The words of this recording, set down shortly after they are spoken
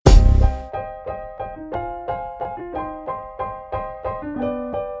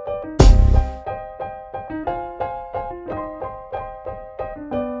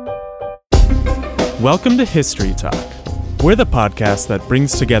Welcome to History Talk. We're the podcast that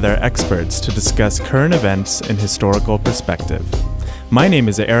brings together experts to discuss current events in historical perspective. My name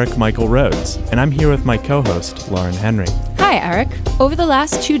is Eric Michael Rhodes, and I'm here with my co-host, Lauren Henry. Hi, Eric. Over the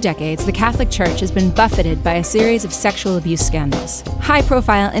last 2 decades, the Catholic Church has been buffeted by a series of sexual abuse scandals.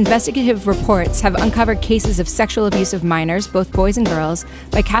 High-profile investigative reports have uncovered cases of sexual abuse of minors, both boys and girls,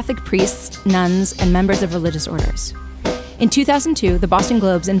 by Catholic priests, nuns, and members of religious orders. In 2002, the Boston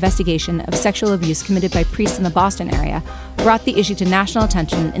Globe's investigation of sexual abuse committed by priests in the Boston area brought the issue to national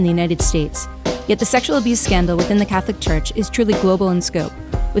attention in the United States. Yet the sexual abuse scandal within the Catholic Church is truly global in scope,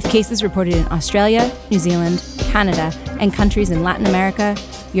 with cases reported in Australia, New Zealand, Canada, and countries in Latin America,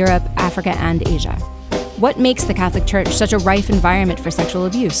 Europe, Africa, and Asia. What makes the Catholic Church such a rife environment for sexual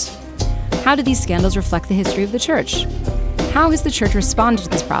abuse? How do these scandals reflect the history of the Church? How has the Church responded to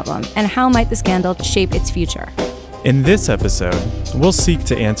this problem, and how might the scandal shape its future? In this episode, we'll seek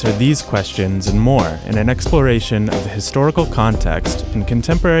to answer these questions and more in an exploration of the historical context and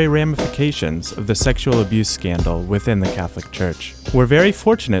contemporary ramifications of the sexual abuse scandal within the Catholic Church. We're very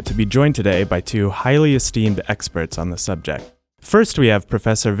fortunate to be joined today by 2 highly esteemed experts on the subject. First, we have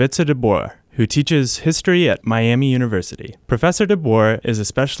Professor Witze de Boer, who teaches history at Miami University. Professor de Boer is a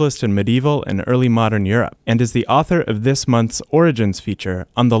specialist in medieval and early modern Europe and is the author of this month's Origins feature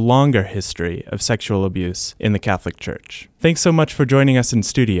on the longer history of sexual abuse in the Catholic Church. Thanks so much for joining us in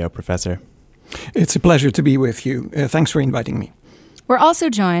studio, Professor. It's a pleasure to be with you. Thanks for inviting me. We're also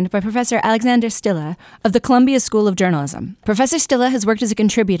joined by Professor Alexander Stille of the Columbia School of Journalism. Professor Stille has worked as a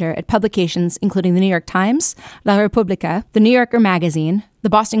contributor at publications including the New York Times, La Repubblica, the New Yorker Magazine, the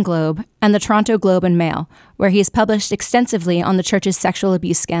Boston Globe, and the Toronto Globe and Mail, where he has published extensively on the Church's sexual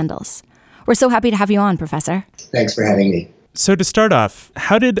abuse scandals. We're so happy to have you on, Professor. Thanks for having me. So to start off,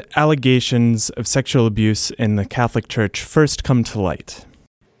 how did allegations of sexual abuse in the Catholic Church first come to light?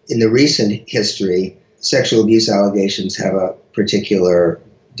 In the recent history, sexual abuse allegations have a particular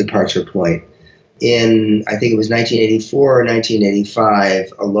departure point. In, I think it was 1984 or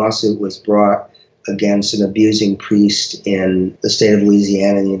 1985, a lawsuit was brought against an abusing priest in the state of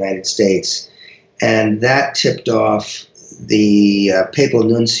Louisiana in the United States. And that tipped off the papal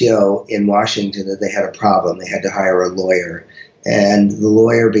nuncio in Washington that they had a problem. They had to hire a lawyer. And the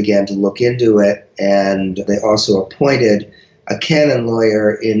lawyer began to look into it, and they also appointed a canon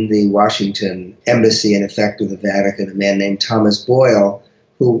lawyer in the Washington embassy, in effect, of the Vatican, a man named Thomas Boyle,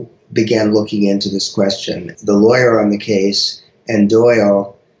 who began looking into this question. The lawyer on the case and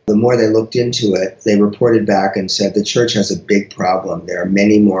Doyle, the more they looked into it, they reported back and said, the Church has a big problem. There are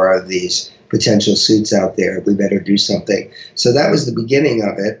many more of these potential suits out there. We better do something. So that was the beginning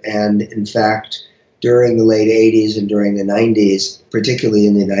of it. And in fact, during the late 80s and during the 90s, particularly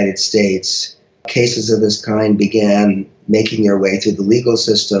in the United States, cases of this kind began making their way through the legal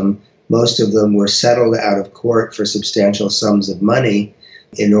system. Most of them were settled out of court for substantial sums of money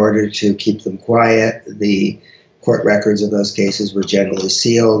in order to keep them quiet. The court records of those cases were generally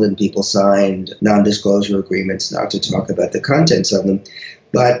sealed, and people signed non-disclosure agreements not to talk about the contents of them.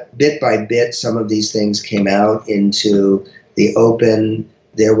 But bit by bit, some of these things came out into the open.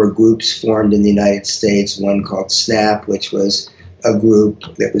 There were groups formed in the United States, one called SNAP, which was a group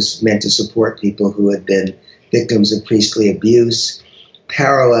that was meant to support people who had been victims of priestly abuse.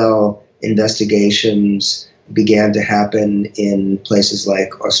 Parallel investigations began to happen in places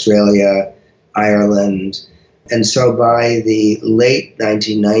like Australia, Ireland. And so by the late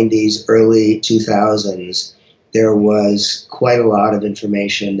 1990s, early 2000s, there was quite a lot of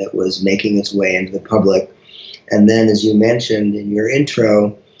information that was making its way into the public. And then, as you mentioned in your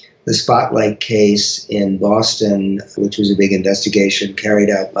intro, the Spotlight case in Boston, which was a big investigation carried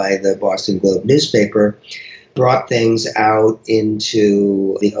out by the Boston Globe newspaper, brought things out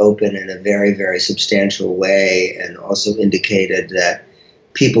into the open in a very, very substantial way, and also indicated that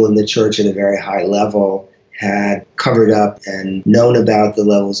people in the Church at a very high level had covered up and known about the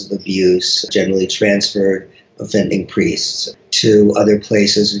levels of abuse, generally transferred offending priests to other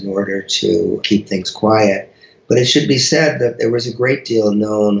places in order to keep things quiet. But it should be said that there was a great deal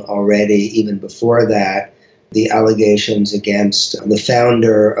known already, even before that. The allegations against the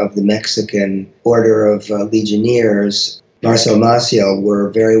founder of the Mexican Order of Legionnaires, Marcel Maciel, were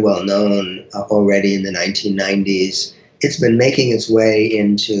very well known already in the 1990s. It's been making its way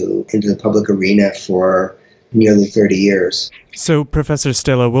into the public arena for nearly 30 years. So, Professor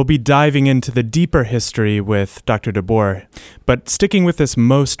Stille, we'll be diving into the deeper history with Dr. de Boer, but sticking with this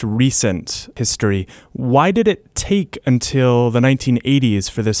most recent history, why did it take until the 1980s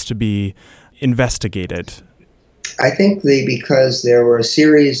for this to be investigated? I think because there were a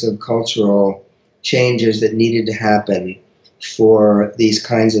series of cultural changes that needed to happen for these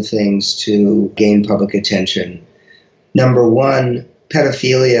kinds of things to gain public attention. Number one,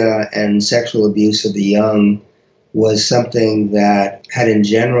 pedophilia and sexual abuse of the young was something that had in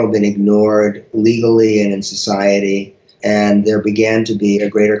general been ignored legally and in society, and there began to be a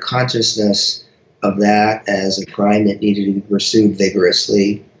greater consciousness of that as a crime that needed to be pursued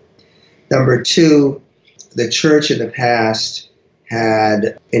vigorously. Number two, the church in the past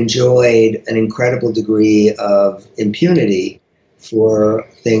had enjoyed an incredible degree of impunity for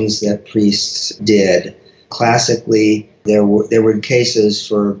things that priests did. Classically, there were cases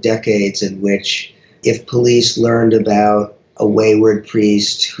for decades in which if police learned about a wayward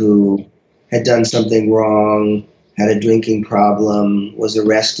priest who had done something wrong, had a drinking problem, was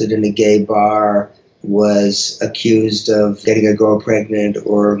arrested in a gay bar, was accused of getting a girl pregnant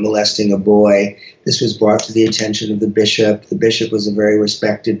or molesting a boy, this was brought to the attention of the bishop. The bishop was a very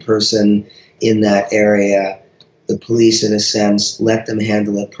respected person in that area. The police, in a sense, let them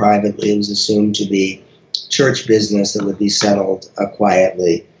handle it privately. It was assumed to be church business that would be settled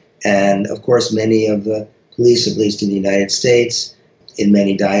quietly. And of course, many of the police, at least in the United States, in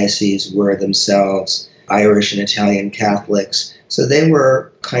many dioceses, were themselves Irish and Italian Catholics. So they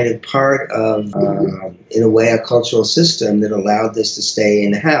were kind of part of, in a way, a cultural system that allowed this to stay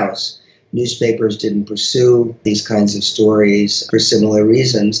in-house. Newspapers didn't pursue these kinds of stories for similar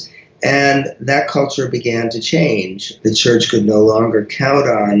reasons. And that culture began to change. The church could no longer count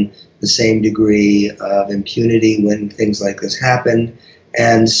on the same degree of impunity when things like this happened.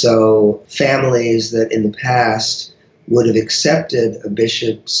 And so families that in the past would have accepted a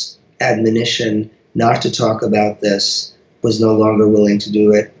bishop's admonition not to talk about this was no longer willing to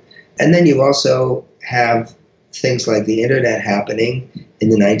do it. And then you also have things like the internet happening in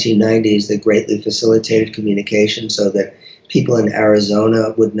the 1990s that greatly facilitated communication so that people in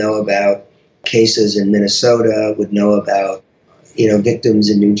Arizona would know about cases in Minnesota, would know about, victims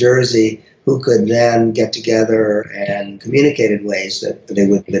in New Jersey, who could then get together and communicate in ways that they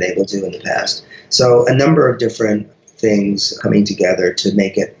wouldn't have been able to in the past. So a number of different things coming together to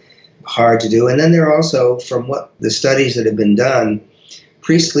make it hard to do. And then there are also, from what the studies that have been done,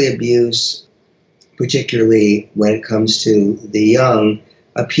 priestly abuse, particularly when it comes to the young,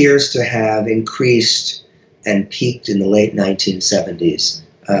 appears to have increased and peaked in the late 1970s.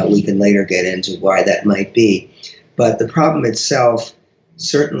 We can later get into why that might be. But the problem itself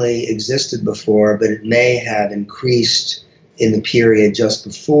certainly existed before, but it may have increased in the period just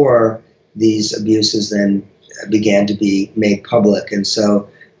before these abuses then began to be made public. And so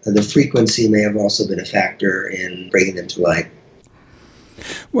the frequency may have also been a factor in bringing them to light.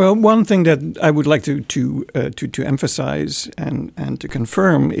 Well, one thing that I would like to emphasize and to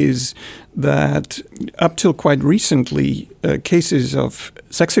confirm is that up till quite recently, cases of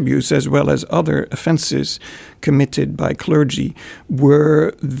sex abuse as well as other offenses committed by clergy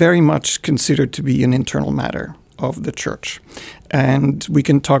were very much considered to be an internal matter of the church. And we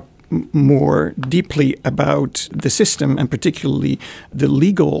can talk more deeply about the system and particularly the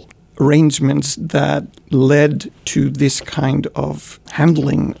legal arrangements that led to this kind of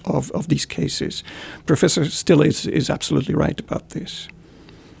handling of these cases. Professor Still is absolutely right about this.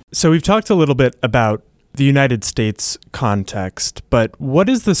 So we've talked a little bit about the United States context, but what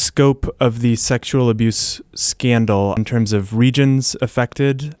is the scope of the sexual abuse scandal in terms of regions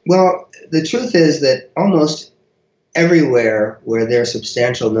affected? Well, the truth is that almost everywhere where there are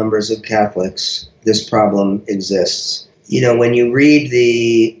substantial numbers of Catholics, this problem exists. When you read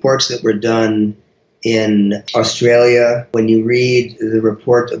the reports that were done in Australia, when you read the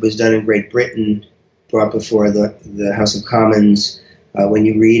report that was done in Great Britain, brought before the House of Commons, when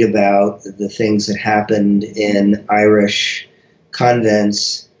you read about the things that happened in Irish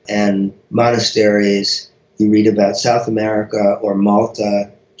convents and monasteries, you read about South America or Malta,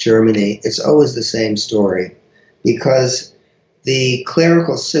 Germany, it's always the same story. Because the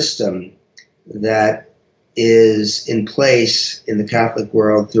clerical system that is in place in the Catholic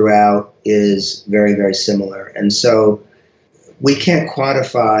world throughout is very, very similar. And so we can't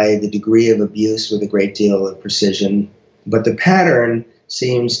quantify the degree of abuse with a great deal of precision, but the pattern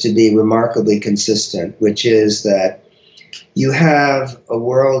seems to be remarkably consistent, which is that you have a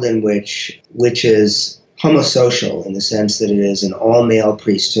world in which is homosocial in the sense that it is an all-male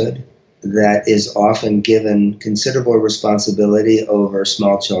priesthood that is often given considerable responsibility over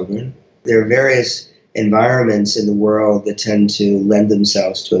small children. There are various environments in the world that tend to lend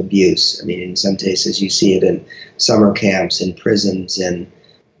themselves to abuse. I mean, in some cases you see it in summer camps, in prisons, and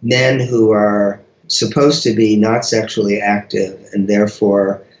men who are supposed to be not sexually active and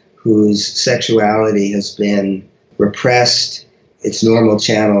therefore whose sexuality has been repressed, its normal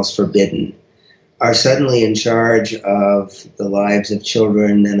channels forbidden. are suddenly in charge of the lives of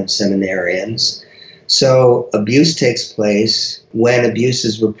children and of seminarians. So abuse takes place. When abuse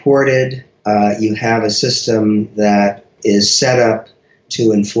is reported, you have a system that is set up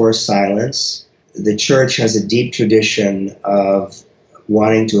to enforce silence. The church has a deep tradition of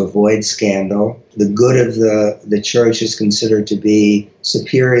wanting to avoid scandal. The good of the church is considered to be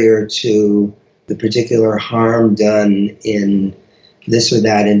superior to the particular harm done in this or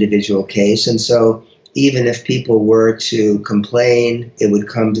that individual case. And so even if people were to complain, it would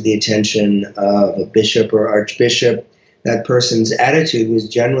come to the attention of a bishop or archbishop. That person's attitude would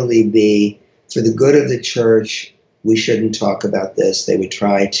generally be, for the good of the church, we shouldn't talk about this. They would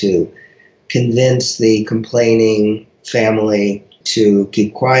try to convince the complaining family to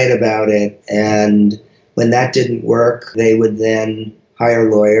keep quiet about it. And when that didn't work, they would then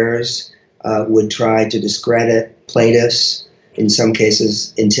hire lawyers, would try to discredit plaintiffs, in some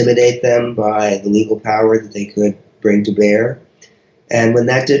cases intimidate them by the legal power that they could bring to bear. And when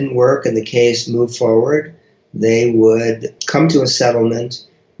that didn't work and the case moved forward, they would come to a settlement,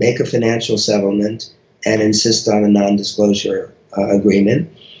 make a financial settlement, and insist on a non-disclosure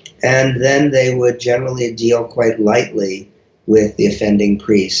agreement. And then they would generally deal quite lightly with the offending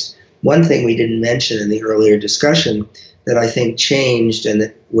priest. One thing we didn't mention in the earlier discussion that I think changed and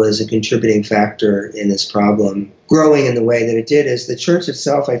that was a contributing factor in this problem growing in the way that it did is the church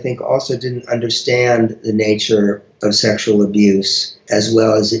itself, I think, also didn't understand the nature of sexual abuse as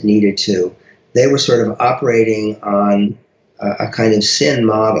well as it needed to. They were sort of operating on a kind of sin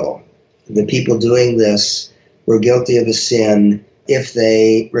model. The people doing this were guilty of a sin. If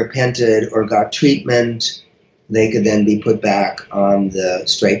they repented or got treatment, they could then be put back on the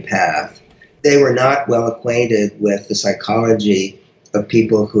straight path. They were not well acquainted with the psychology of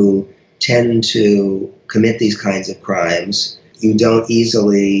people who tend to commit these kinds of crimes. You don't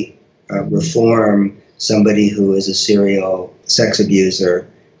easily reform somebody who is a serial sex abuser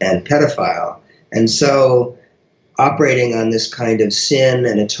and pedophile. And so, operating on this kind of sin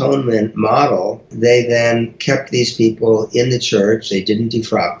and atonement model, they then kept these people in the church. They didn't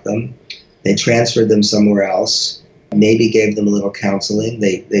defrock them. They transferred them somewhere else, maybe gave them a little counseling.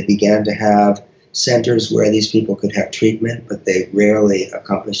 They began to have centers where these people could have treatment, but they rarely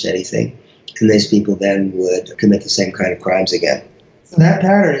accomplished anything. And these people then would commit the same kind of crimes again. So that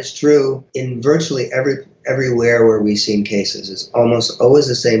pattern is true in virtually everywhere where we've seen cases. It's almost always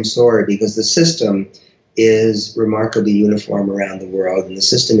the same story because the system is remarkably uniform around the world, and the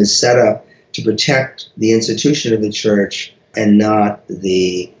system is set up to protect the institution of the church and not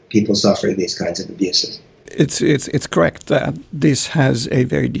the people suffering these kinds of abuses. It's correct that this has a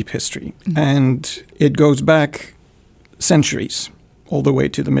very deep history, and it goes back centuries, all the way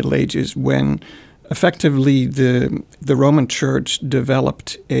to the Middle Ages, when effectively the Roman Church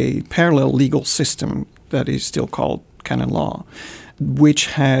developed a parallel legal system that is still called canon law, which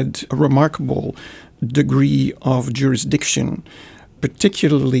had a remarkable degree of jurisdiction,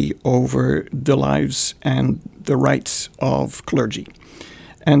 particularly over the lives and the rights of clergy.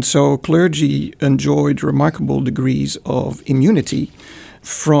 And so clergy enjoyed remarkable degrees of immunity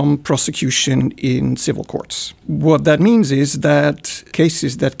from prosecution in civil courts. What that means is that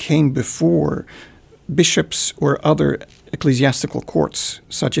cases that came before bishops or other ecclesiastical courts,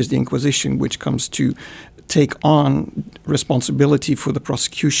 such as the Inquisition, which comes to take on responsibility for the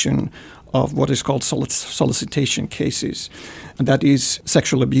prosecution of what is called solicitation cases, and that is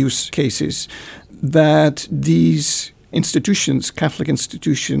sexual abuse cases, that these institutions, Catholic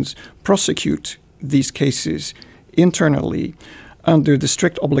institutions, prosecute these cases internally under the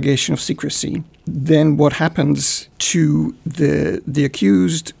strict obligation of secrecy. Then what happens to the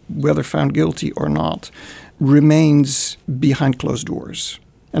accused, whether found guilty or not, remains behind closed doors.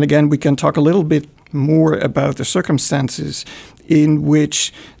 And again, we can talk a little bit more about the circumstances in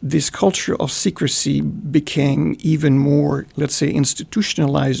which this culture of secrecy became even more, let's say,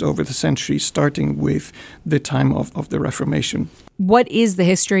 institutionalized over the centuries, starting with the time of the Reformation. What is the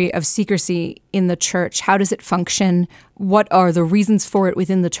history of secrecy in the church? How does it function? What are the reasons for it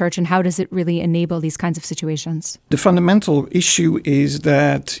within the church, and how does it really enable these kinds of situations? The fundamental issue is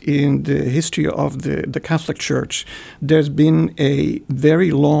that in the history of the Catholic Church, there's been a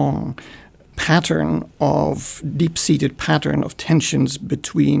very long deep-seated pattern of tensions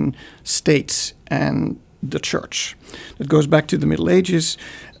between states and the church. It goes back to the Middle Ages,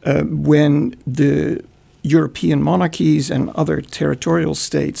 when the European monarchies and other territorial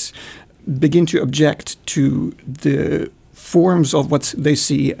states begin to object to the forms of what they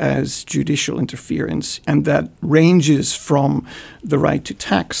see as judicial interference, and that ranges from the right to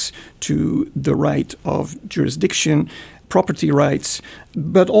tax to the right of jurisdiction, property rights,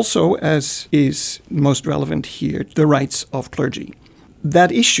 but also, as is most relevant here, the rights of clergy.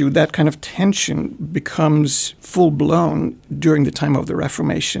 That issue, that kind of tension, becomes full-blown during the time of the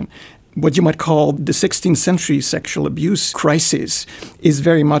Reformation. What you might call the 16th century sexual abuse crisis is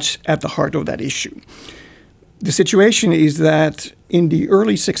very much at the heart of that issue. The situation is that in the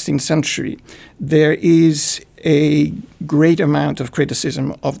early 16th century, there is a great amount of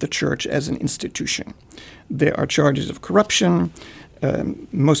criticism of the church as an institution. There are charges of corruption.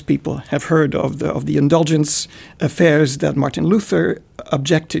 Most people have heard of the indulgence affairs that Martin Luther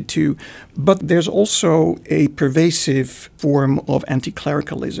objected to, but there's also a pervasive form of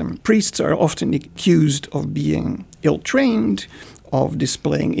anti-clericalism. Priests are often accused of being ill-trained, of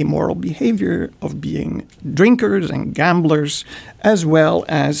displaying immoral behavior, of being drinkers and gamblers, as well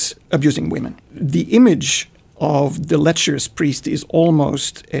as abusing women. The image of the lecherous priest is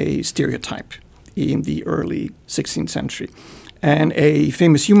almost a stereotype in the early 16th century. And a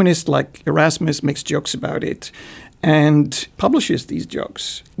famous humanist like Erasmus makes jokes about it and publishes these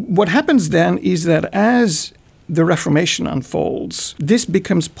jokes. What happens then is that as the Reformation unfolds, this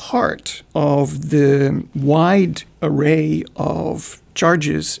becomes part of the wide array of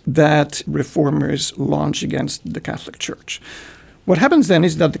charges that reformers launch against the Catholic Church. What happens then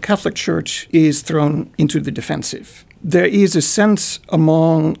is that the Catholic Church is thrown into the defensive. There is a sense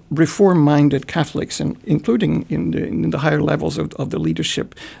among reform-minded Catholics, and including in the higher levels of the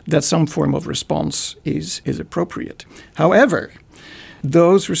leadership, that some form of response is appropriate. However,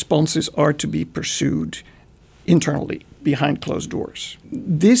 those responses are to be pursued internally, behind closed doors.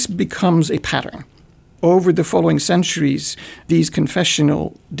 This becomes a pattern. Over the following centuries, these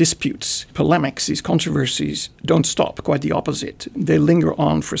confessional disputes, polemics, these controversies don't stop, quite the opposite. They linger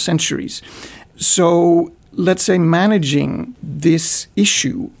on for centuries. So let's say managing this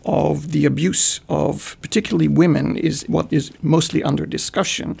issue of the abuse of particularly women is what is mostly under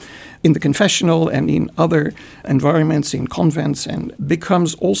discussion in the confessional and in other environments, in convents, and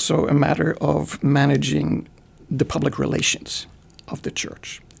becomes also a matter of managing the public relations of the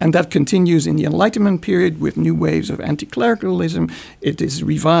church. And that continues in the Enlightenment period with new waves of anti-clericalism. It is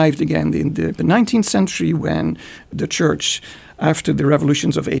revived again in the 19th century when the church, after the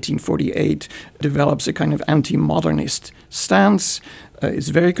revolutions of 1848, develops a kind of anti-modernist stance, is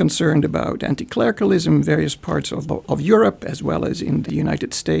very concerned about anti-clericalism in various parts of Europe as well as in the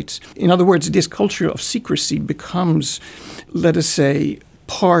United States. In other words, this culture of secrecy becomes, let us say,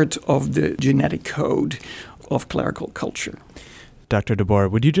 part of the genetic code of clerical culture. Dr. DeBoer,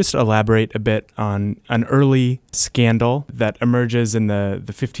 would you just elaborate a bit on an early scandal that emerges in the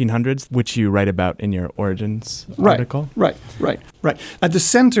 1500s, which you write about in your Origins article? Right. At the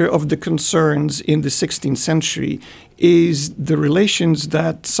center of the concerns in the 16th century is the relations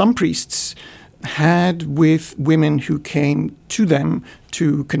that some priests had with women who came to them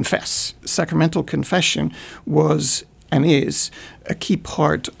to confess. Sacramental confession was and is a key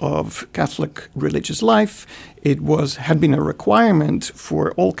part of Catholic religious life. It had been a requirement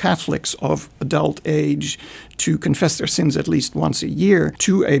for all Catholics of adult age to confess their sins at least once a year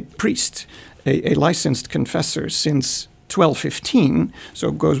to a priest, a licensed confessor, since 1215, so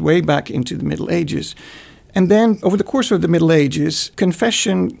it goes way back into the Middle Ages. And then over the course of the Middle Ages,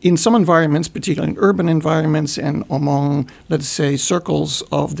 confession in some environments, particularly in urban environments and among, let's say, circles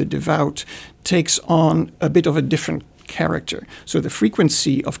of the devout, takes on a bit of a different character. So the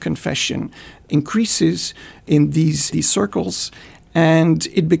frequency of confession increases in these circles, and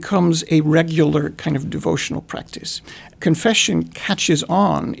it becomes a regular kind of devotional practice. Confession catches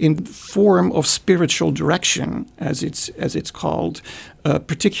on in the form of spiritual direction, as it's called,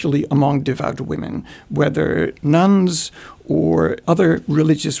 particularly among devout women, whether nuns or other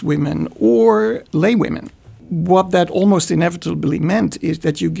religious women or lay women. What that almost inevitably meant is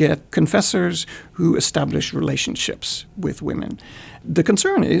that you get confessors who establish relationships with women. The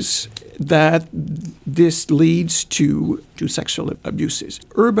concern is that this leads to sexual abuses.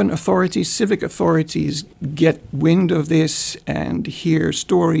 Urban authorities, civic authorities get wind of this and hear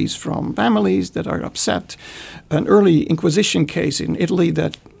stories from families that are upset. An early Inquisition case in Italy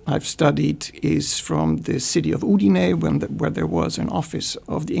that I've studied is from the city of Udine, where there was an office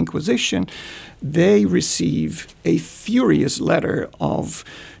of the Inquisition. They receive a furious letter of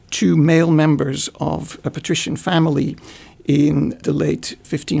two male members of a patrician family in the late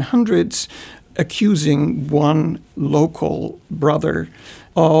 1500s, accusing one local brother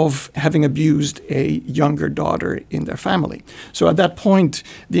of having abused a younger daughter in their family. So at that point,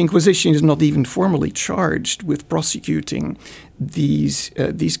 the Inquisition is not even formally charged with prosecuting these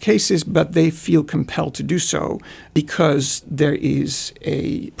cases, but they feel compelled to do so because there is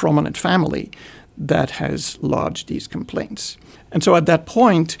a prominent family that has lodged these complaints. And so at that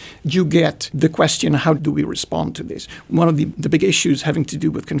point, you get the question, how do we respond to this? One of the big issues having to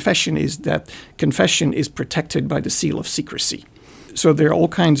do with confession is that confession is protected by the seal of secrecy. So there are all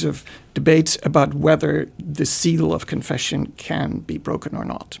kinds of debates about whether the seal of confession can be broken or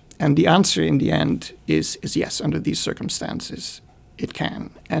not. And the answer in the end is yes, under these circumstances, it can.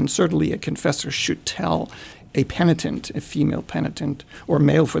 And certainly a confessor should tell a penitent, a female penitent, or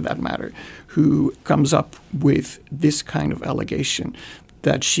male for that matter, who comes up with this kind of allegation,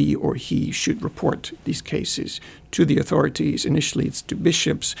 that she or he should report these cases to the authorities. Initially, it's to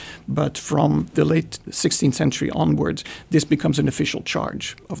bishops, but from the late 16th century onwards, this becomes an official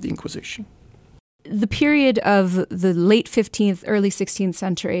charge of the Inquisition. The period of the late 15th, early 16th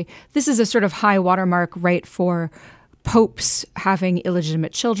century, this is a sort of high watermark, right, for popes having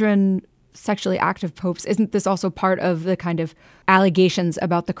illegitimate children, sexually active popes. Isn't this also part of the kind of allegations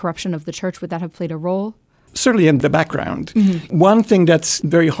about the corruption of the church? Would that have played a role? Certainly in the background. Mm-hmm. One thing that's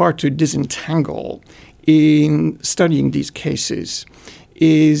very hard to disentangle in studying these cases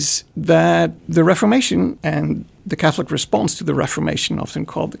is that the Reformation and the Catholic response to the Reformation, often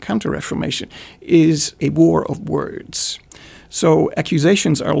called the Counter-Reformation, is a war of words. So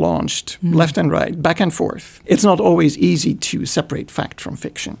accusations are launched left and right, back and forth. It's not always easy to separate fact from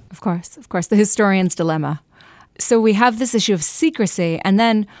fiction. Of course, the historian's dilemma. So we have this issue of secrecy, and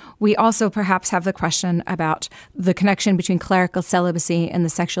then we also perhaps have the question about the connection between clerical celibacy and the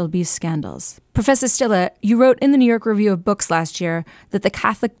sexual abuse scandals. Professor Stille, you wrote in the New York Review of Books last year that the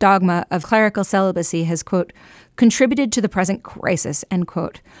Catholic dogma of clerical celibacy has, quote, contributed to the present crisis, end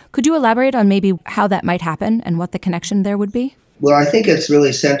quote. Could you elaborate on maybe how that might happen and what the connection there would be? Well, I think it's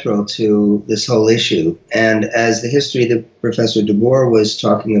really central to this whole issue. And as the history that Professor de Boer was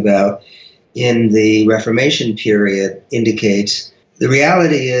talking about in the Reformation period indicates, the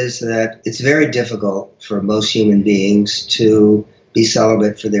reality is that it's very difficult for most human beings to be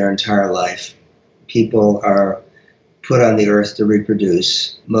celibate for their entire life. People are put on the earth to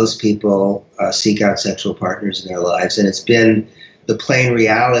reproduce. Most people seek out sexual partners in their lives. And it's been the plain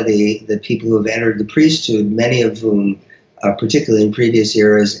reality that people who have entered the priesthood, many of whom particularly in previous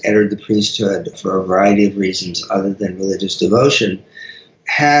eras, entered the priesthood for a variety of reasons other than religious devotion,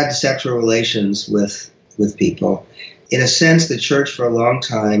 had sexual relations with people. In a sense, the church for a long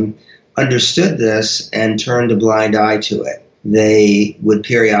time understood this and turned a blind eye to it. They would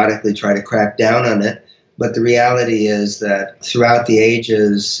periodically try to crack down on it, but the reality is that throughout the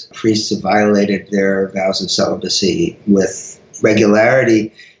ages, priests have violated their vows of celibacy with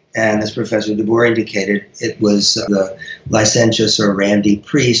regularity. And as Professor de Boer indicated, it was the licentious or randy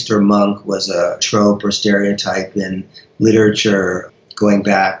priest or monk was a trope or stereotype in literature going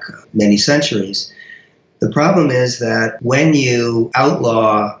back many centuries. The problem is that when you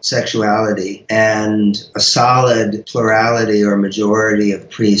outlaw sexuality and a solid plurality or majority of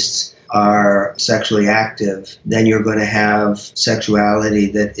priests are sexually active, then you're going to have sexuality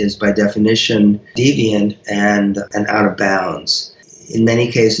that is by definition deviant and out of bounds. In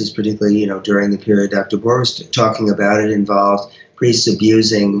many cases, particularly during the period Dr. Boer was talking about, it involved priests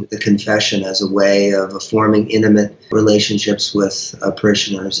abusing the confession as a way of forming intimate relationships with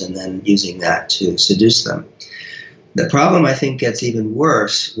parishioners and then using that to seduce them. The problem, I think, gets even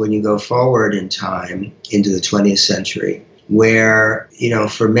worse when you go forward in time into the 20th century, where,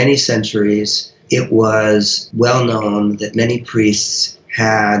 for many centuries, it was well known that many priests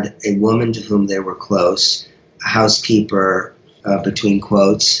had a woman to whom they were close, a housekeeper, between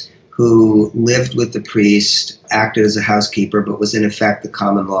quotes, who lived with the priest, acted as a housekeeper, but was in effect the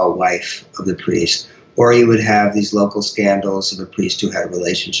common law wife of the priest. Or you would have these local scandals of a priest who had a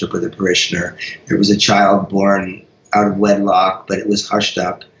relationship with a parishioner. There was a child born out of wedlock, but it was hushed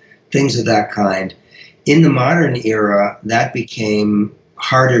up, things of that kind. In the modern era, that became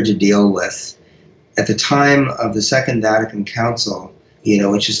harder to deal with. At the time of the Second Vatican Council,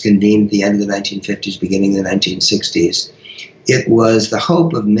 which was convened at the end of the 1950s, beginning of the 1960s, it was the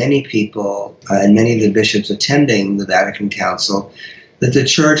hope of many people and many of the bishops attending the Vatican Council that the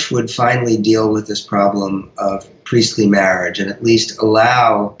church would finally deal with this problem of priestly marriage and at least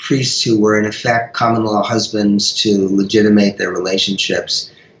allow priests who were in effect common law husbands to legitimate their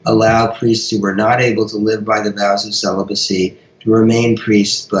relationships, allow priests who were not able to live by the vows of celibacy to remain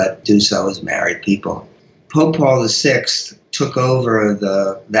priests but do so as married people. Pope Paul VI took over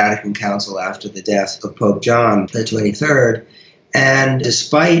the Vatican Council after the death of Pope John the 23rd, And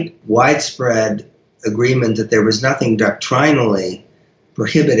despite widespread agreement that there was nothing doctrinally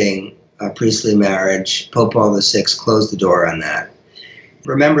prohibiting priestly marriage, Pope Paul VI closed the door on that.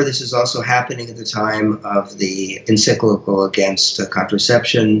 Remember, this is also happening at the time of the encyclical against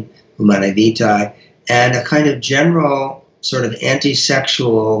contraception, Humanae Vitae, and a kind of general sort of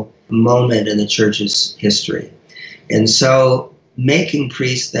anti-sexual moment in the Church's history. And so making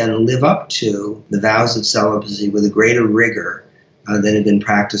priests then live up to the vows of celibacy with a greater rigor than had been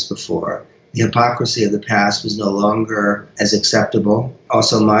practiced before. The hypocrisy of the past was no longer as acceptable.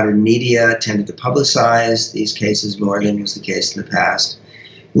 Also, modern media tended to publicize these cases more than was the case in the past.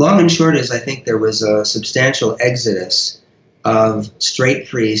 Long and short is, I think there was a substantial exodus of straight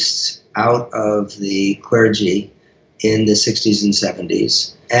priests out of the clergy in the 60s and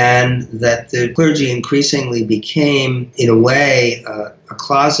 70s, and that the clergy increasingly became, in a way, a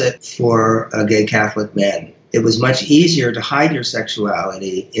closet for gay Catholic men. It was much easier to hide your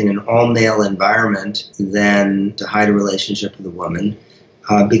sexuality in an all-male environment than to hide a relationship with a woman,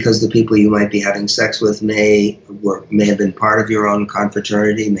 because the people you might be having sex with may have been part of your own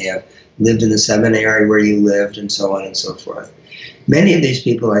confraternity, may have lived in the seminary where you lived, and so on and so forth. Many of these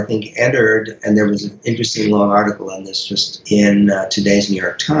people, I think, entered, and there was an interesting long article on this just in today's New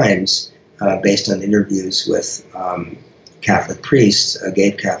York Times, based on interviews with Catholic priests,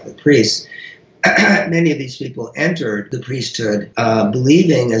 gay Catholic priests. Many of these people entered the priesthood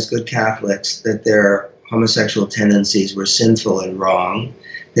believing, as good Catholics, that their homosexual tendencies were sinful and wrong.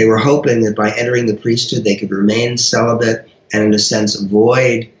 They were hoping that by entering the priesthood they could remain celibate and, in a sense,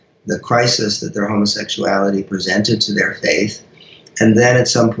 avoid the crisis that their homosexuality presented to their faith. And then at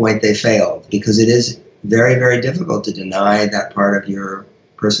some point they failed, because it is very, very difficult to deny that part of your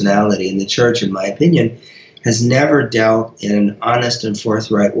personality. And the Church, in my opinion, has never dealt in an honest and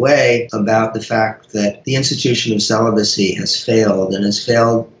forthright way about the fact that the institution of celibacy has failed, and has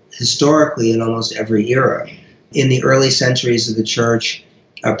failed historically in almost every era. In the early centuries of the Church,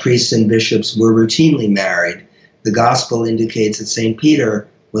 priests and bishops were routinely married. The Gospel indicates that St. Peter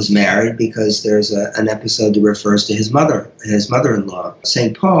was married because there's an episode that refers to his mother-in-law.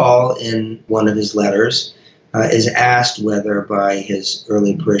 St. Paul, in one of his letters, is asked whether by his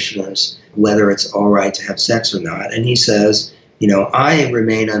early parishioners whether it's all right to have sex or not. And he says, I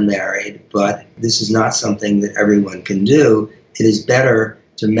remain unmarried, but this is not something that everyone can do. It is better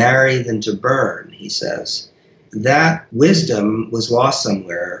to marry than to burn, he says. That wisdom was lost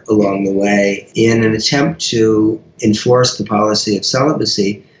somewhere along the way in an attempt to enforce the policy of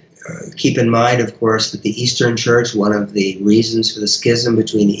celibacy. Keep in mind, of course, that the Eastern Church, one of the reasons for the schism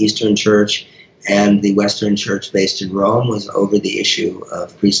between the Eastern Church and the Western Church based in Rome, was over the issue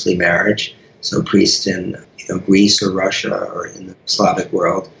of priestly marriage. So priests in Greece or Russia or in the Slavic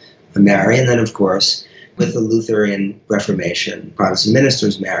world marry. And then, of course, with the Lutheran Reformation, Protestant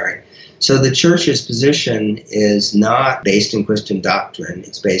ministers marry. So the Church's position is not based in Christian doctrine.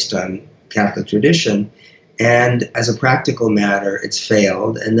 It's based on Catholic tradition. And as a practical matter, it's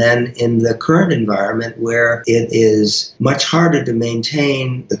failed. And then in the current environment, where it is much harder to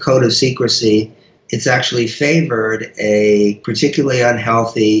maintain the code of secrecy, it's actually favored a particularly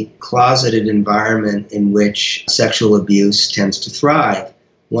unhealthy, closeted environment in which sexual abuse tends to thrive.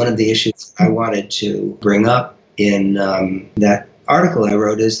 One of the issues I wanted to bring up in that article I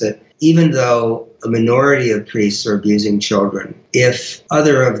wrote is that even though a minority of priests are abusing children, if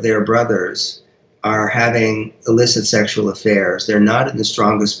other of their brothers are having illicit sexual affairs, they're not in the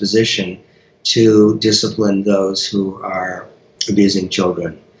strongest position to discipline those who are abusing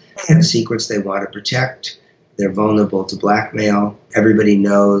children. They have secrets they want to protect. They're vulnerable to blackmail. Everybody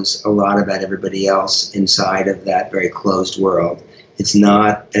knows a lot about everybody else inside of that very closed world. It's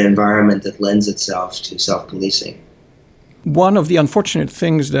not an environment that lends itself to self-policing. One of the unfortunate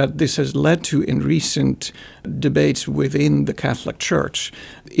things that this has led to in recent debates within the Catholic Church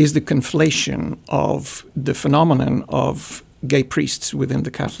is the conflation of the phenomenon of gay priests within the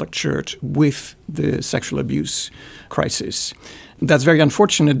Catholic Church with the sexual abuse crisis. That's very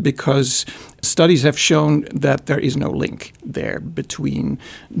unfortunate because studies have shown that there is no link there between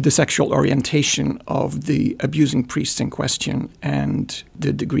the sexual orientation of the abusing priests in question and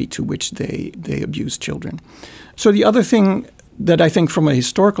the degree to which they abuse children. So the other thing that I think from a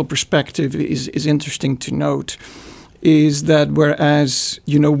historical perspective is interesting to note is that whereas,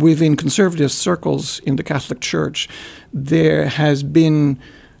 within conservative circles in the Catholic Church, there has been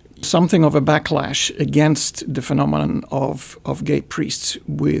something of a backlash against the phenomenon of gay priests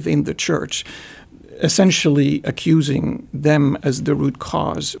within the church, essentially accusing them as the root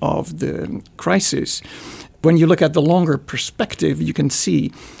cause of the crisis. When you look at the longer perspective, you can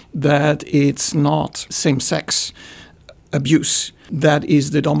see that it's not same-sex abuse. That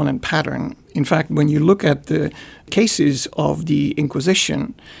is the dominant pattern. In fact, when you look at the cases of the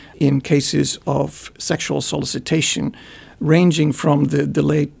Inquisition, in cases of sexual solicitation, ranging from the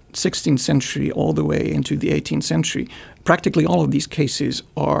late 16th century all the way into the 18th century, practically all of these cases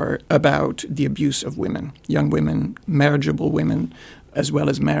are about the abuse of women, young women, marriageable women, as well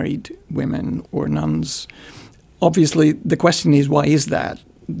as married women or nuns. Obviously, the question is, why is that?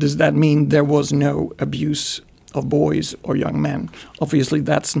 Does that mean there was no abuse of boys or young men? Obviously,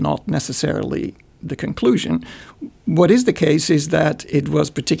 that's not necessarily the conclusion. What is the case is that it was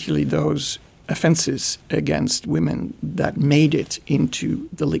particularly those offenses against women that made it into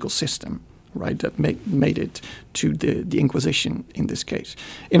the legal system, right? That made it to the Inquisition in this case.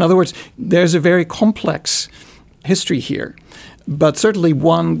 In other words, there's a very complex history here, but certainly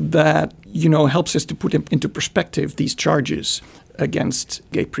one that, helps us to put into perspective these charges against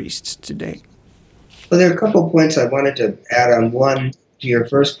gay priests today. Well, there are a couple of points I wanted to add on. One, to your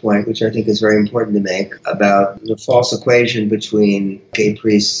first point, which I think is very important to make, about the false equation between gay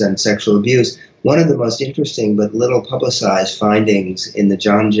priests and sexual abuse. One of the most interesting but little publicized findings in the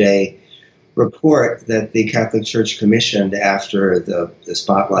John Jay report that the Catholic Church commissioned after the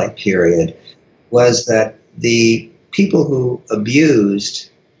Spotlight period was that the people who abused,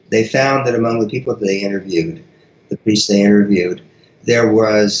 they found that among the people that they interviewed, the priests they interviewed, there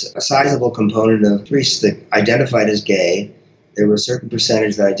was a sizable component of priests that identified as gay. There were a certain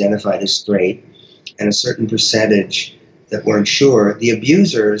percentage that identified as straight, and a certain percentage that weren't sure. The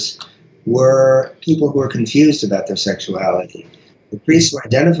abusers were people who were confused about their sexuality. The priests who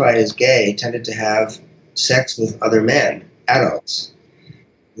identified as gay tended to have sex with other men, adults.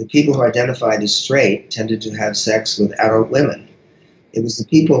 The people who identified as straight tended to have sex with adult women. It was the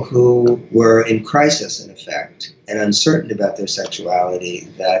people who were in crisis, in effect, and uncertain about their sexuality.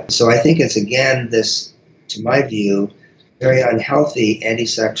 So I think it's, again, this, to my view, very unhealthy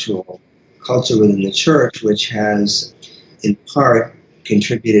anti-sexual culture within the church, which has, in part,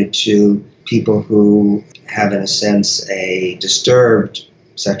 contributed to people who have, in a sense, a disturbed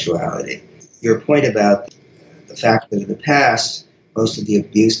sexuality. Your point about the fact that in the past, most of the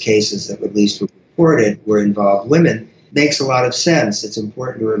abuse cases that at least were reported were involved women makes a lot of sense. It's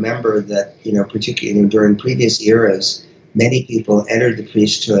important to remember that, particularly during previous eras, many people entered the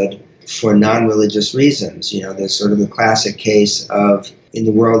priesthood for non-religious reasons. There's sort of the classic case of, in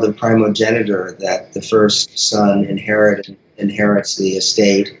the world of primogeniture, that the first son inherits the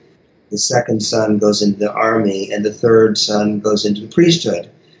estate, the second son goes into the army, and the third son goes into the priesthood.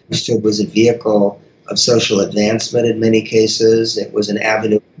 The priesthood was a vehicle of social advancement in many cases. It was an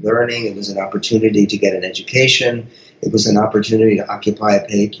avenue of learning. It was an opportunity to get an education. It was an opportunity to occupy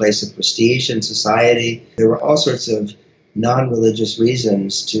a place of prestige in society. There were all sorts of non-religious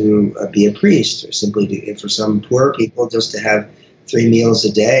reasons to be a priest, or simply for some poor people, just to have 3 meals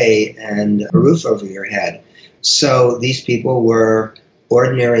a day and a roof over your head. So these people were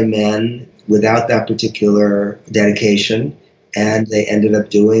ordinary men without that particular dedication, and they ended up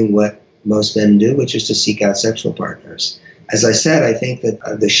doing what most men do, which is to seek out sexual partners. As I said, I think that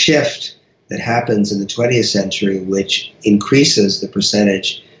the shift that happens in the 20th century, which increases the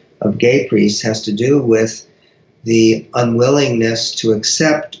percentage of gay priests, has to do with the unwillingness to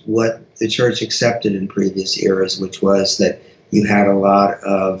accept what the church accepted in previous eras, which was that you had a lot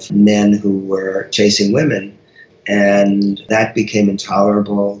of men who were chasing women, and that became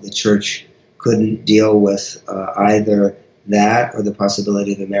intolerable. The church couldn't deal with either that or the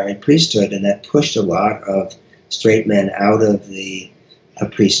possibility of a married priesthood, and that pushed a lot of straight men out of the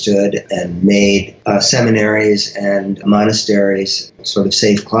priesthood and made seminaries and monasteries sort of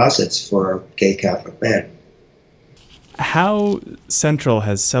safe closets for gay Catholic men. How central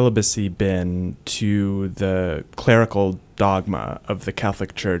has celibacy been to the clerical dogma of the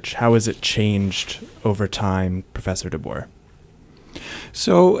Catholic Church? How has it changed over time, Professor de Boer?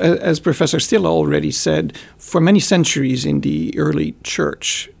 So, as Professor Stille already said, for many centuries in the early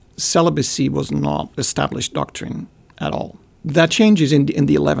church, celibacy was not established doctrine at all. That changes in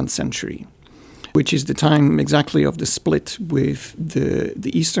the 11th century, which is the time exactly of the split with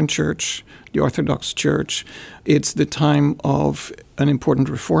the Eastern Church, the Orthodox Church. It's the time of an important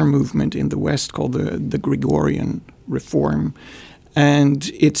reform movement in the West called the Gregorian Reform.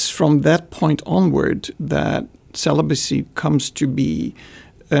 And it's from that point onward that celibacy comes to be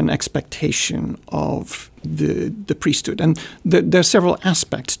an expectation of the priesthood. And there are several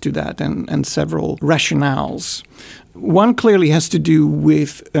aspects to that and several rationales. One clearly has to do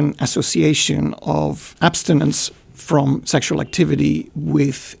with an association of abstinence from sexual activity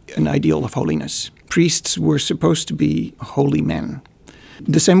with an ideal of holiness. Priests were supposed to be holy men.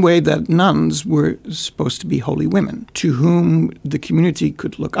 The same way that nuns were supposed to be holy women, to whom the community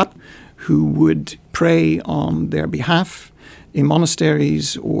could look up, who would pray on their behalf in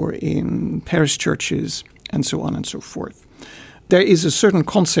monasteries or in parish churches, and so on and so forth. There is a certain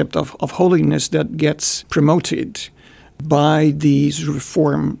concept of holiness that gets promoted by these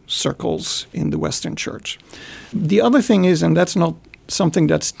reform circles in the Western Church. The other thing is, and that's not something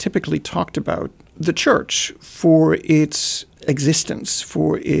that's typically talked about, the Church, for its existence,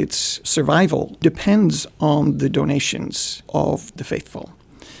 for its survival, depends on the donations of the faithful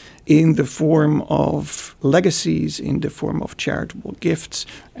in the form of legacies, in the form of charitable gifts,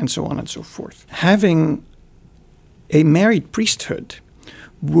 and so on and so forth. Having a married priesthood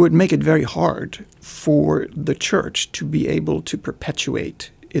would make it very hard for the Church to be able to perpetuate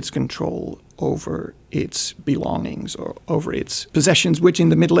its control over its belongings or over its possessions, which in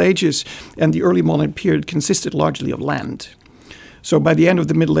the Middle Ages and the early modern period consisted largely of land. So by the end of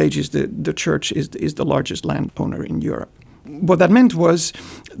the Middle Ages, the Church is the largest landowner in Europe. What that meant was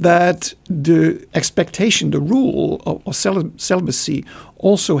that the expectation, the rule of celibacy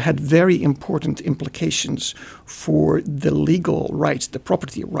also had very important implications for the legal rights, the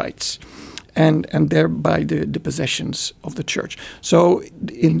property rights, and thereby the possessions of the Church. So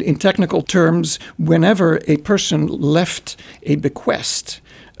in technical terms, whenever a person left a bequest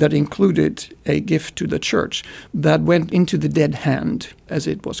that included a gift to the Church, that went into the dead hand, as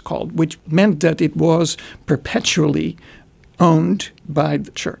it was called, which meant that it was perpetually owned by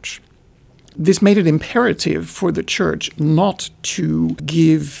the Church. This made it imperative for the Church not to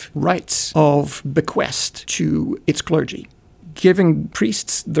give rights of bequest to its clergy. Giving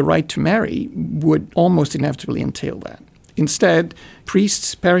priests the right to marry would almost inevitably entail that. Instead,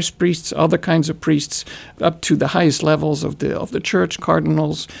 priests, parish priests, other kinds of priests, up to the highest levels of the Church,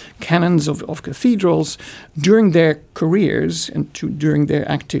 cardinals, canons of cathedrals, during their careers and during their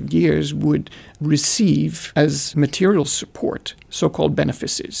active years would receive as material support so-called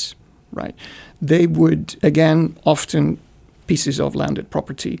benefices, right? They would, again, often pieces of landed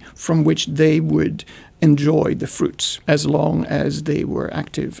property from which they would enjoy the fruits as long as they were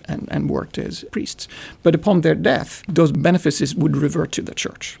active and worked as priests. But upon their death, those benefices would revert to the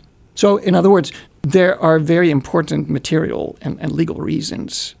Church. So, in other words, there are very important material and legal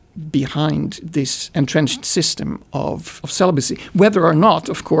reasons behind this entrenched system of celibacy. Whether or not,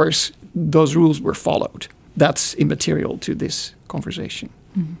 of course, those rules were followed, that's immaterial to this conversation.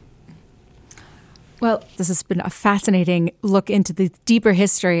 Mm-hmm. Well, this has been a fascinating look into the deeper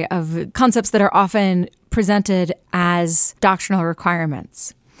history of concepts that are often presented as doctrinal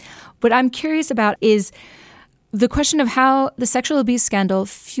requirements. What I'm curious about is the question of how the sexual abuse scandal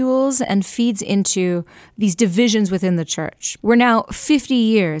fuels and feeds into these divisions within the Church. We're now 50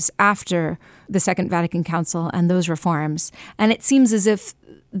 years after the Second Vatican Council and those reforms, and it seems as if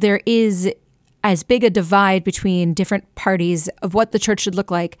there is as big a divide between different parties of what the Church should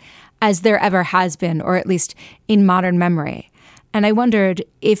look like as there ever has been, or at least in modern memory. And I wondered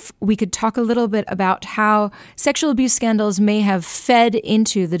if we could talk a little bit about how sexual abuse scandals may have fed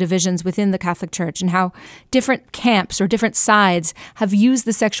into the divisions within the Catholic Church and how different camps or different sides have used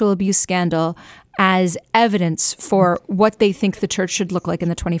the sexual abuse scandal as evidence for what they think the Church should look like in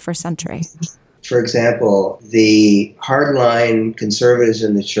the 21st century. For example, the hardline conservatives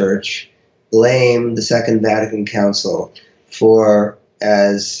in the Church blame the Second Vatican Council for,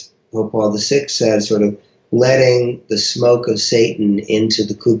 as Pope Paul VI said, sort of letting the smoke of Satan into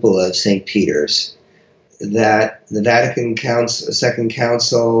the cupola of St. Peter's. That the Vatican Second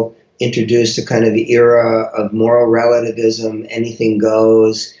Council introduced a kind of era of moral relativism, anything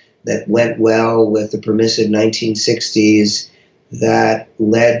goes, that went well with the permissive 1960s, that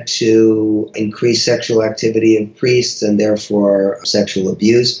led to increased sexual activity of priests and therefore sexual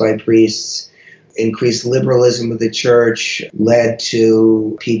abuse by priests. Increased liberalism of the Church led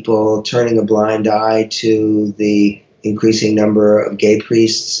to people turning a blind eye to the increasing number of gay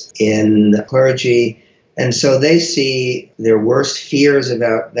priests in clergy. And so they see their worst fears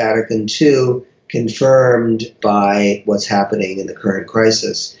about Vatican II confirmed by what's happening in the current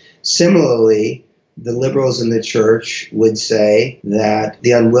crisis. Similarly, the liberals in the Church would say that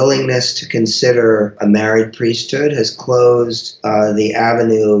the unwillingness to consider a married priesthood has closed the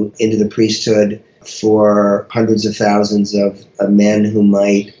avenue into the priesthood for hundreds of thousands of men who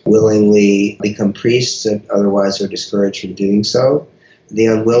might willingly become priests and otherwise are discouraged from doing so. The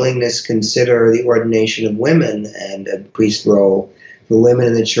unwillingness to consider the ordination of women and a priest role for women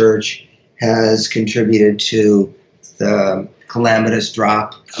in the Church has contributed to the calamitous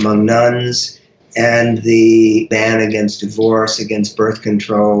drop among nuns, and the ban against divorce, against birth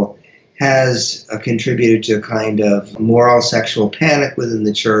control, has contributed to a kind of moral sexual panic within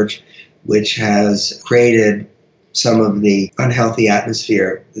the church, which has created some of the unhealthy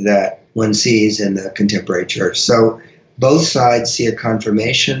atmosphere that one sees in the contemporary church. So both sides see a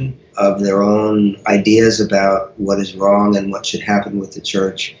confirmation of their own ideas about what is wrong and what should happen with the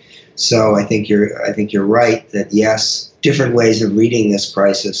church. So I think you're right that yes, different ways of reading this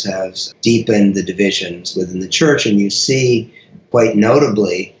crisis has deepened the divisions within the church, and you see quite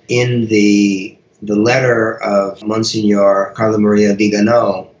notably in the letter of Monsignor Carlo Maria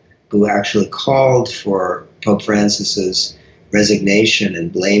Vigano, who actually called for Pope Francis's resignation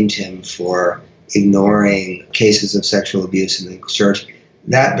and blamed him for ignoring cases of sexual abuse in the church.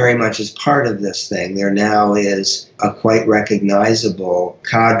 That very much is part of this thing. There now is a quite recognizable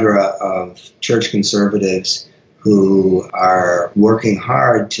cadre of church conservatives who are working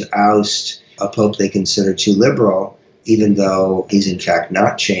hard to oust a pope they consider too liberal, even though he's in fact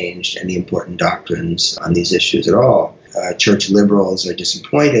not changed any important doctrines on these issues at all. Church liberals are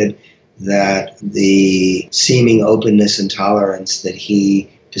disappointed that the seeming openness and tolerance that he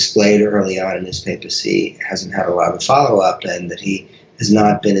displayed early on in his papacy hasn't had a lot of follow-up, and that he has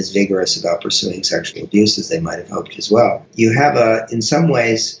not been as vigorous about pursuing sexual abuse as they might have hoped as well. You have in some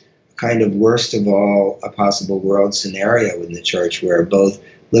ways, kind of worst of all a possible world scenario in the church where both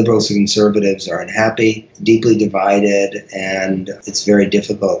liberals and conservatives are unhappy, deeply divided, and it's very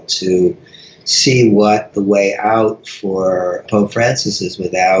difficult to see what the way out for Pope Francis is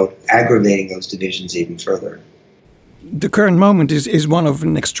without aggravating those divisions even further. The current moment is one of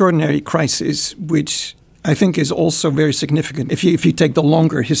an extraordinary crisis, which I think is also very significant if you take the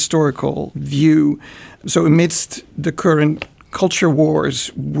longer historical view. So amidst the current culture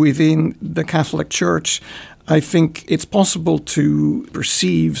wars within the Catholic Church, I think it's possible to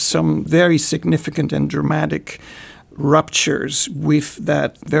perceive some very significant and dramatic ruptures with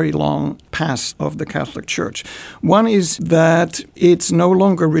that very long past of the Catholic Church. One is that it's no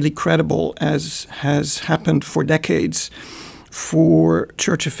longer really credible, as has happened for decades, for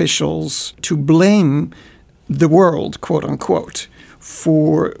church officials to blame the world, quote unquote,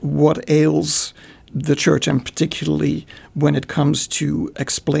 for what ails the church, and particularly when it comes to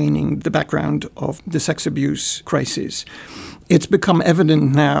explaining the background of the sex abuse crisis. It's become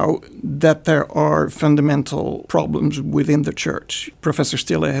evident now that there are fundamental problems within the church. Professor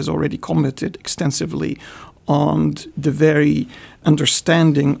Stille has already commented extensively on the very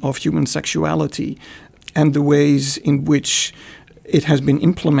understanding of human sexuality and the ways in which it has been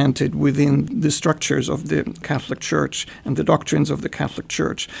implemented within the structures of the Catholic Church and the doctrines of the Catholic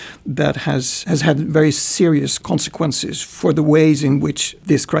Church that has had very serious consequences for the ways in which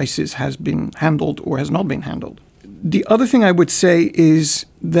this crisis has been handled or has not been handled. The other thing I would say is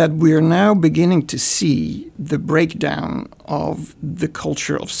that we're now beginning to see the breakdown of the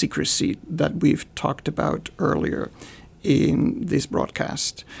culture of secrecy that we've talked about earlier in this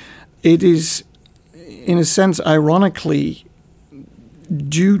broadcast. It is, in a sense, ironically,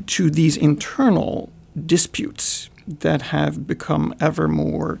 due to these internal disputes that have become ever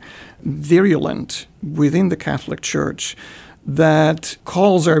more virulent within the Catholic Church, that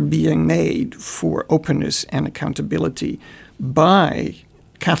calls are being made for openness and accountability by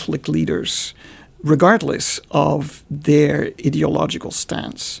Catholic leaders, regardless of their ideological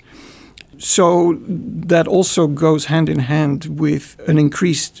stance. So that also goes hand in hand with an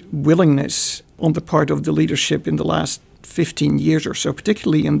increased willingness on the part of the leadership in the last 15 years or so,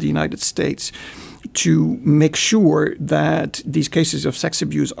 particularly in the United States, to make sure that these cases of sex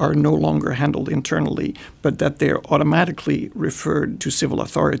abuse are no longer handled internally, but that they're automatically referred to civil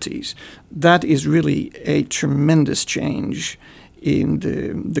authorities. That is really a tremendous change in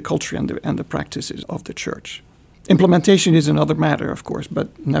the culture and the practices of the church. Implementation is another matter, of course, but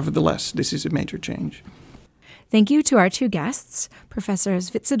nevertheless, this is a major change. Thank you to our two guests,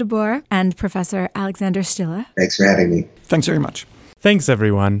 Professors Wietse de Boer and Professor Alexander Stille. Thanks for having me. Thanks very much. Thanks,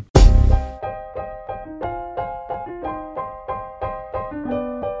 everyone.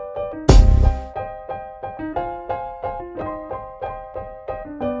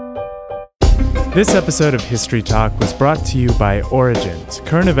 This episode of History Talk was brought to you by Origins,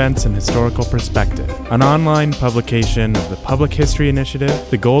 Current Events and Historical Perspective, an online publication of the Public History Initiative,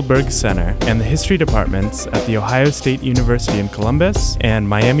 the Goldberg Center, and the History Departments at The Ohio State University in Columbus and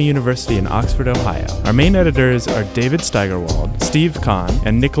Miami University in Oxford, Ohio. Our main editors are David Steigerwald, Steve Kahn,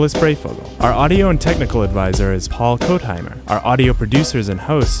 and Nicholas Breyfogle. Our audio and technical advisor is Paul Kotheimer. Our audio producers and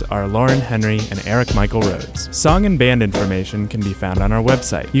hosts are Lauren Henry and Eric Michael Rhodes. Song and band information can be found on our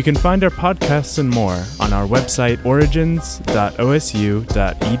website. You can find our podcasts and more on our website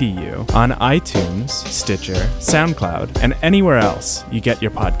origins.osu.edu, on iTunes, Stitcher, SoundCloud, and anywhere else you get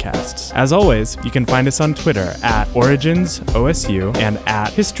your podcasts. As always, you can find us on Twitter at OriginsOSU and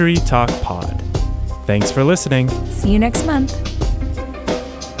at HistoryTalkPod. Thanks for listening. See you next month.